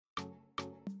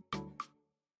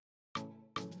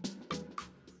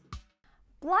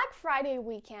Black Friday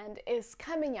weekend is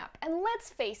coming up, and let's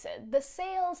face it, the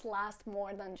sales last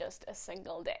more than just a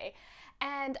single day,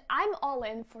 and I'm all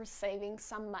in for saving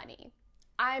some money.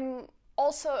 I'm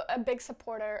also a big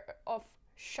supporter of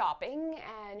shopping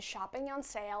and shopping on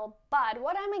sale, but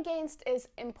what I'm against is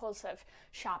impulsive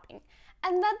shopping.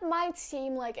 And that might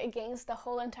seem like against the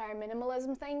whole entire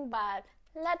minimalism thing, but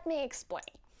let me explain.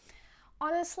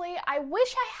 Honestly, I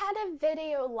wish I had a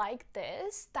video like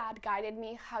this that guided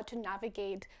me how to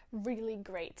navigate really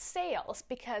great sales,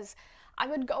 because I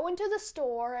would go into the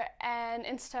store and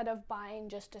instead of buying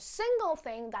just a single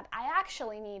thing that I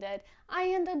actually needed, I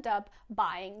ended up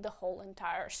buying the whole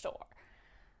entire store.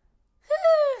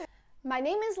 My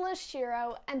name is Liz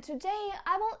Shiro, and today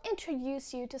I will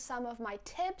introduce you to some of my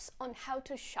tips on how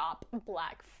to shop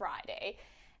Black Friday.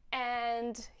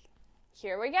 And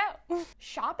here we go.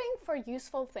 Shopping for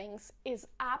useful things is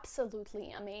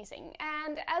absolutely amazing,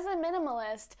 and as a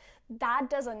minimalist, that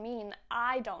doesn't mean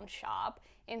I don't shop.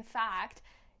 In fact,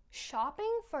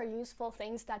 shopping for useful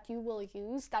things that you will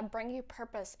use, that bring you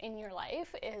purpose in your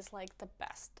life, is like the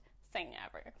best thing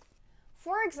ever.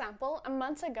 For example, a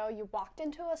month ago you walked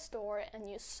into a store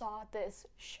and you saw this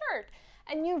shirt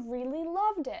and you really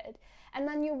loved it, and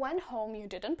then you went home, you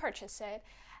didn't purchase it,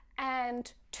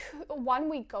 and 1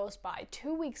 week goes by,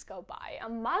 2 weeks go by, a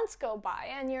month go by,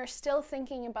 and you're still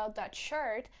thinking about that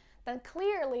shirt, then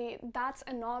clearly that's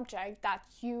an object that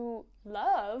you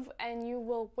love and you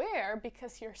will wear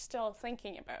because you're still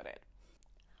thinking about it.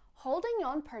 Holding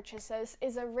on purchases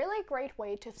is a really great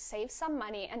way to save some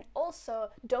money and also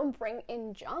don't bring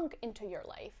in junk into your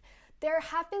life. There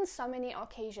have been so many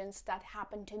occasions that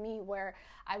happened to me where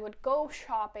I would go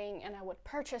shopping and I would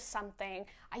purchase something.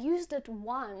 I used it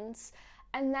once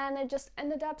and then it just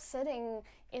ended up sitting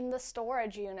in the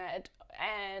storage unit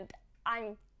and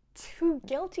I'm too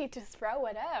guilty to throw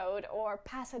it out or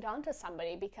pass it on to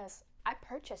somebody because I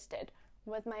purchased it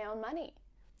with my own money.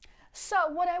 So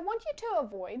what I want you to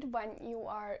avoid when you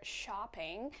are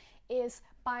shopping is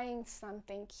buying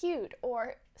something cute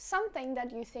or something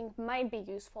that you think might be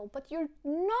useful, but you're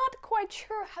not quite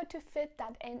sure how to fit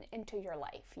that into your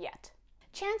life yet.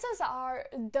 Chances are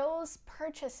those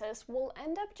purchases will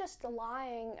end up just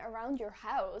lying around your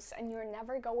house and you're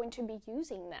never going to be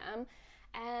using them,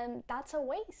 and that's a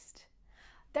waste.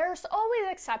 There's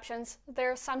always exceptions.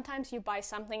 There's sometimes you buy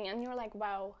something and you're like,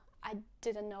 wow, I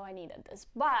didn't know I needed this,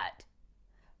 but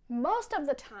most of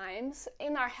the times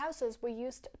in our houses we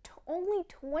used only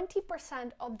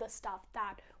 20% of the stuff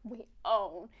that we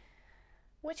own,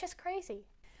 which is crazy.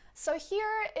 So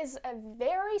here is a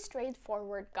very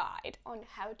straightforward guide on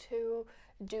how to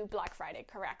do Black Friday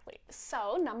correctly.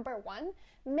 So number 1,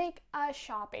 make a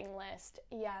shopping list.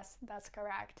 Yes, that's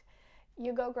correct.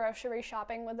 You go grocery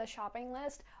shopping with a shopping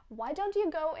list. Why don't you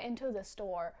go into the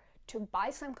store to buy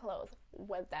some clothes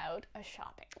without a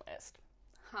shopping list?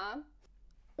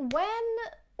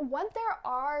 When there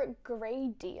are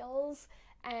great deals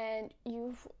and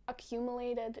you've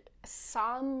accumulated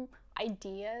some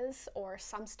ideas or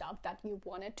some stuff that you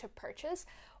wanted to purchase,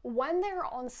 when they're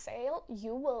on sale,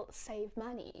 you will save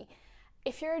money.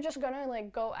 If you're just gonna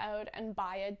go out and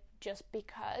buy it just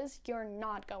because, you're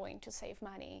not going to save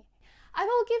money. I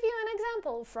will give you an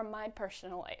example from my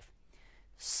personal life.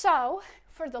 So,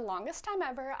 for the longest time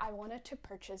ever, I wanted to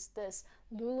purchase this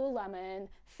Lululemon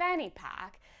fanny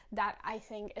pack that I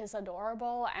think is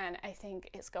adorable and I think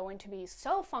is going to be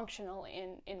so functional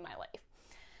in my life.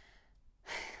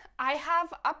 I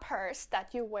have a purse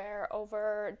that you wear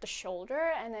over the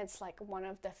shoulder and it's like one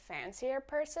of the fancier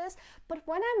purses, but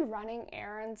when I'm running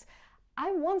errands,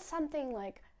 I want something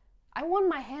I want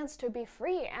my hands to be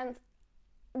free, and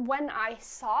when I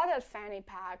saw that fanny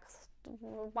pack,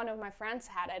 one of my friends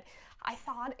had it, I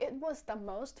thought it was the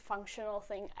most functional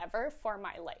thing ever for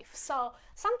my life. So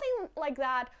something like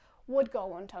that would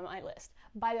go onto my list.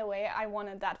 By the way, I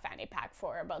wanted that fanny pack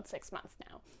for about 6 months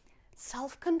now.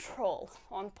 Self-control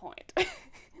on point.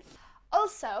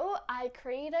 Also, I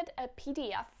created a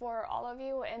PDF for all of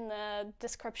you in the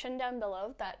description down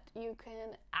below that you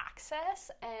can access,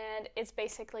 and it's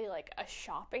basically like a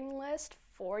shopping list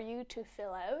for you to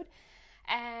fill out.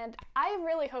 And I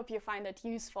really hope you find it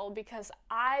useful because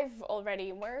I've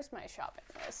already, where's my shopping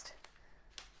list?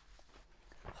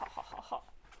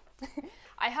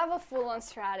 I have a full-on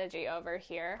strategy over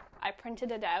here. I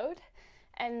printed it out,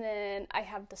 and then I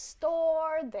have the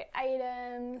store, the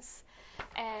items,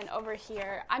 and over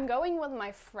here I'm going with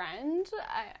my friend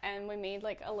and we made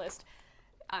a list.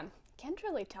 Can't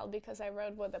really tell because I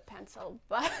wrote with a pencil,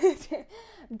 but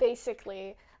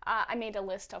basically I made a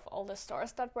list of all the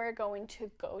stores that we're going to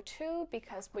go to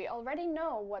because we already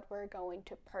know what we're going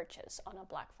to purchase on a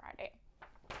Black Friday.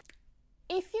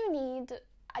 If you need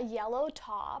a yellow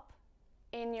top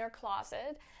in your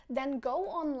closet, then go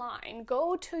online,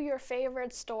 go to your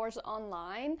favorite stores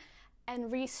online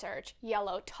and research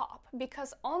yellow top,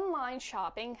 because online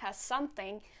shopping has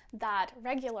something that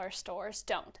regular stores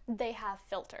don't. They have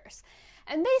filters.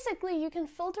 And basically you can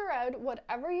filter out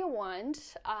whatever you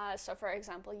want. So for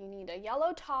example, you need a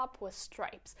yellow top with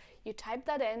stripes. You type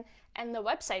that in and the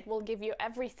website will give you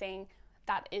everything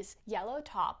that is yellow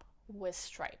top with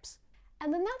stripes.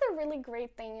 And another really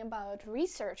great thing about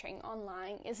researching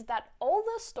online is that all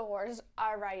the stores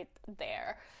are right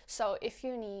there. So if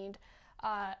you need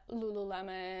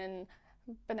Lululemon,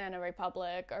 Banana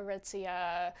Republic,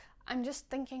 Aritzia, I'm just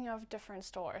thinking of different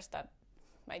stores that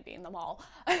might be in the mall.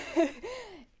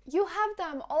 You have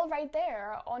them all right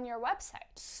there on your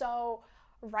website. So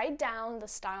write down the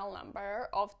style number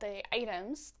of the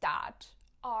items that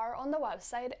are on the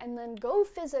website and then go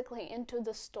physically into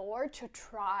the store to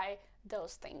try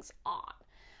those things on.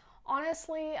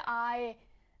 Honestly, I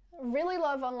really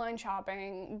love online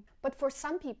shopping, but for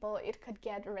some people it could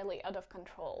get really out of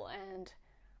control and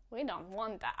we don't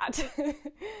want that.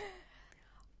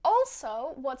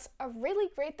 Also, what's a really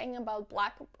great thing about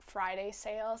Black Friday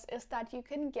sales is that you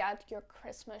can get your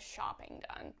Christmas shopping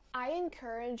done. I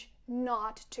encourage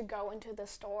not to go into the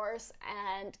stores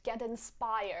and get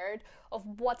inspired of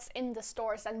what's in the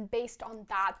stores and based on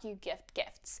that you gift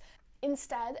gifts.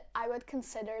 Instead, I would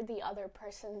consider the other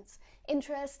person's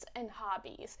interests and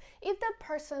hobbies. If that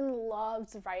person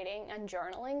loves writing and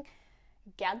journaling,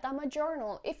 get them a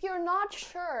journal. If you're not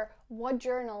sure what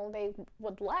journal they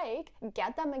would like,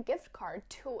 get them a gift card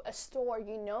to a store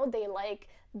you know they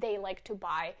like to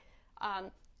buy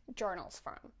journals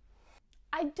from.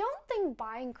 I don't think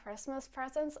buying Christmas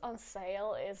presents on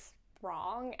sale is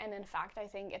wrong, and in fact I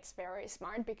think it's very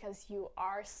smart because you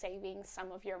are saving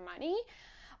some of your money.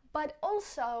 But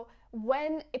also,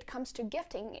 when it comes to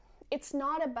gifting, it's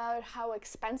not about how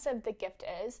expensive the gift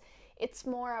is. It's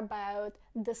more about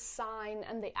the sign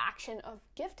and the action of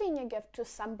gifting a gift to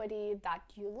somebody that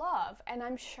you love. And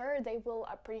I'm sure they will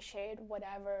appreciate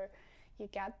whatever you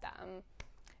get them.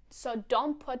 So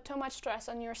don't put too much stress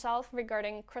on yourself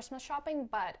regarding Christmas shopping,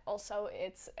 but also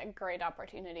it's a great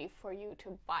opportunity for you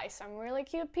to buy some really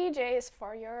cute PJs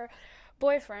for your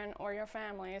boyfriend or your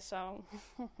family. So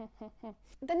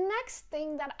the next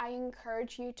thing that I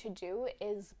encourage you to do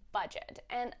is budget.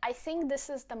 And I think this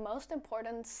is the most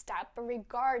important step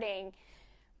regarding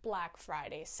Black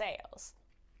Friday sales.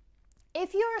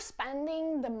 If you're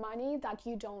spending the money that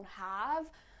you don't have,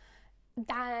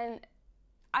 then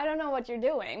I don't know what you're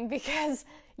doing, because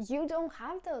you don't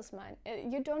have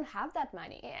you don't have that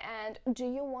money. And do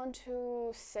you want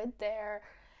to sit there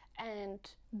and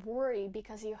worry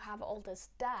because you have all this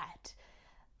debt?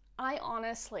 I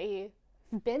honestly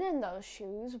been in those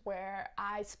shoes where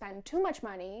I spent too much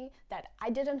money that I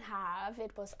didn't have.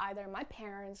 It was either my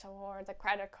parents or the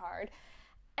credit card,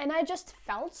 and I just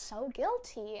felt so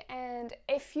guilty. And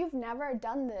if you've never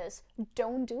done this,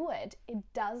 don't do it. It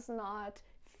does not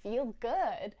feel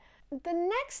good. The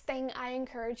next thing I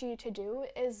encourage you to do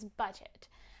is budget.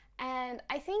 And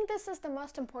I think this is the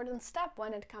most important step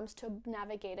when it comes to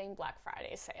navigating Black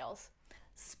Friday sales.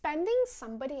 Spending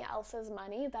somebody else's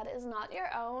money that is not your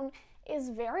own is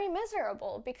very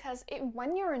miserable, because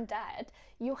when you're in debt,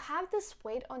 you have this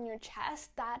weight on your chest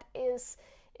that is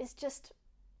just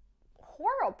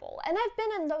horrible. And I've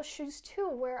been in those shoes too,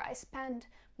 where I spend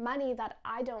money that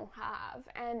I don't have,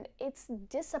 and it's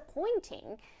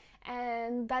disappointing.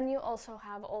 And then you also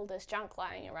have all this junk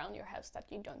lying around your house that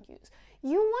you don't use.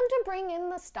 You want to bring in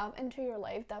the stuff into your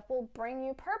life that will bring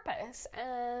you purpose,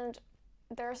 and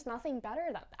there's nothing better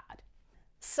than that.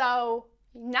 So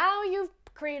now you've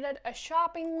created a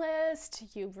shopping list,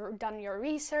 you've done your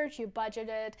research, you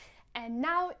budgeted, and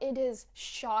now it is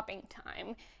shopping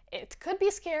time. It could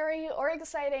be scary or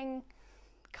exciting.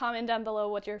 Comment down below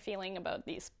what you're feeling about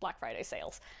these Black Friday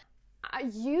sales.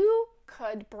 You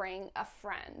could bring a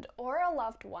friend or a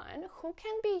loved one who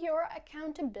can be your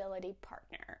accountability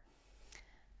partner.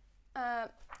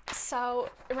 So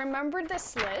remember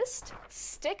this list,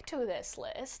 stick to this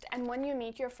list, and when you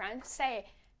meet your friend, say,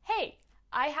 hey,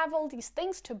 I have all these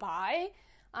things to buy,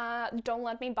 don't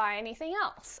let me buy anything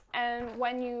else. And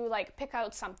when you pick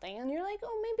out something and you're like,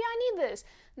 oh, maybe I need this,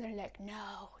 and they're like,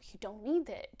 no, you don't need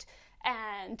it.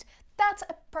 And that's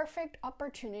a perfect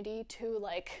opportunity to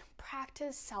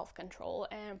practice self-control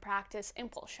and practice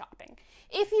impulse shopping.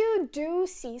 If you do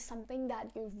see something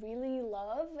that you really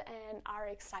love and are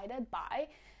excited by,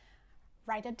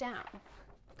 write it down.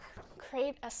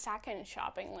 Create a second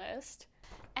shopping list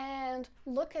and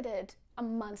look at it a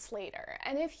month later.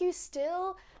 And if you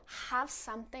still have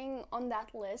something on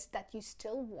that list that you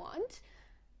still want,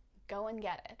 go and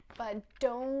get it, but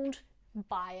don't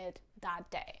buy it that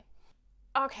day.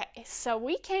 Okay, so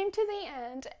we came to the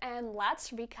end, and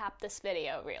let's recap this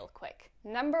video real quick.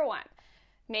 Number 1,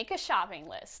 make a shopping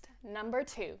list. Number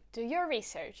 2, do your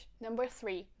research. Number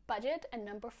 3, budget. And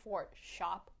number 4,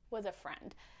 shop with a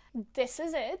friend. This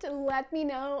is it. Let me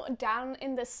know down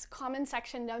in this comment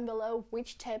section down below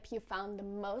which tip you found the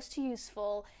most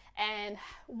useful and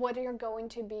what you're going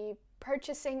to be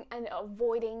purchasing and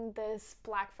avoiding this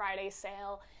Black Friday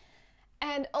sale.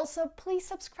 And also, please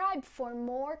subscribe for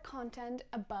more content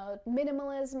about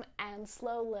minimalism and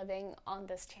slow living on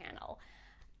this channel.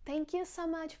 Thank you so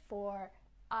much for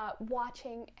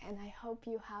watching, and I hope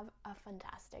you have a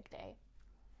fantastic day.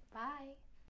 Bye!